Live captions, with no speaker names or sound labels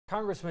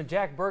Congressman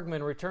Jack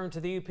Bergman returned to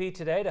the UP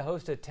today to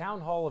host a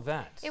town hall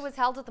event. It was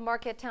held at the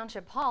Marquette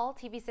Township Hall.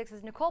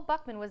 TV6's Nicole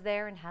Buckman was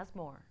there and has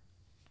more.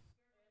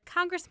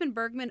 Congressman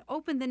Bergman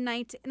opened the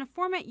night in a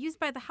format used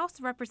by the House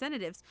of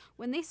Representatives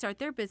when they start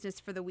their business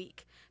for the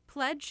week: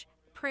 pledge,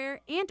 prayer,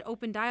 and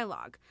open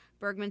dialogue.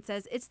 Bergman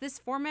says it's this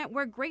format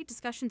where great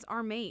discussions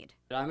are made.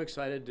 I'm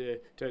excited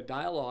to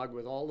dialogue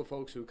with all the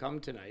folks who come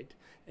tonight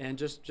and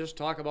just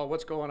talk about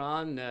what's going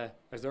on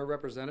as their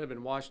representative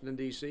in Washington,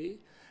 D.C.,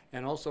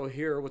 and also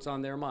hear what's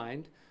on their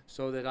mind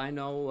so that I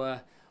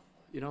know,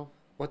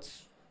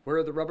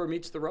 where the rubber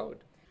meets the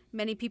road.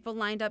 Many people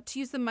lined up to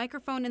use the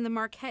microphone in the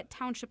Marquette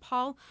Township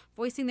Hall,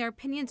 voicing their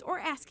opinions or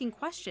asking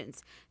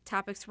questions.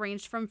 Topics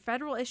ranged from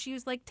federal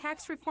issues like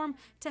tax reform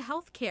to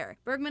health care.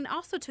 Bergman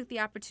also took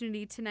the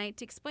opportunity tonight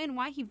to explain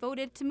why he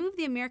voted to move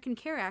the American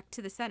Care Act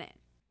to the Senate.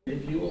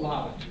 If you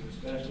allow it to,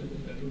 especially the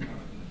federal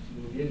government,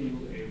 it will give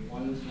you a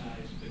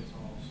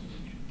one-size-fits-all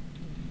solution.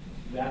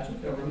 That's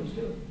what governments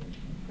do.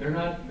 They're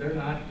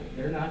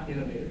not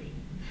innovators.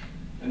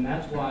 And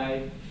that's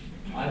why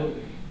I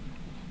believe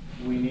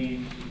we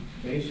need to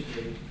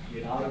basically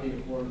get out of the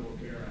Affordable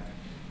Care Act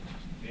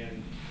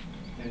and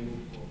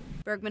move forward.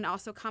 Bergman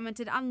also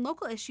commented on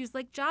local issues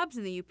like jobs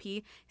in the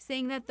UP,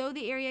 saying that though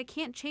the area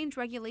can't change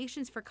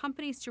regulations for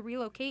companies to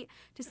relocate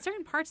to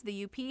certain parts of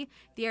the UP,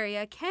 the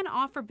area can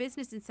offer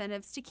business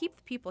incentives to keep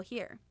the people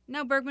here.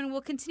 Now, Bergman will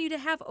continue to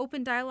have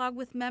open dialogue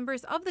with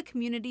members of the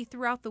community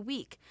throughout the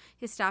week.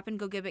 His stop in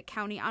Gogebic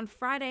County on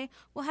Friday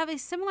will have a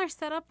similar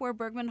setup where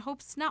Bergman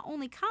hopes to not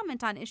only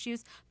comment on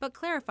issues, but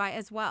clarify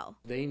as well.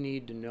 They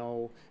need to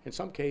know, in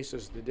some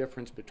cases, the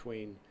difference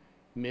between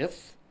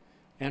myth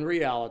and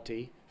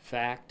reality,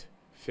 fact,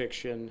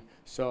 fiction,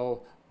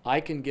 so I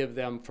can give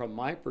them from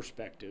my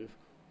perspective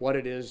what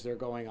it is they're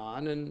going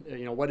on and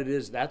what it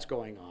is that's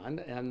going on,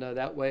 and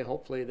that way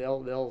hopefully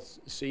they'll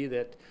see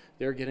that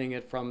they're getting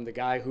it from the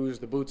guy who's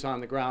the boots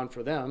on the ground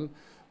for them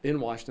in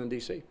Washington,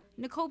 D.C.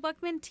 Nicole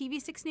Buckman,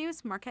 TV6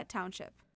 News, Marquette Township.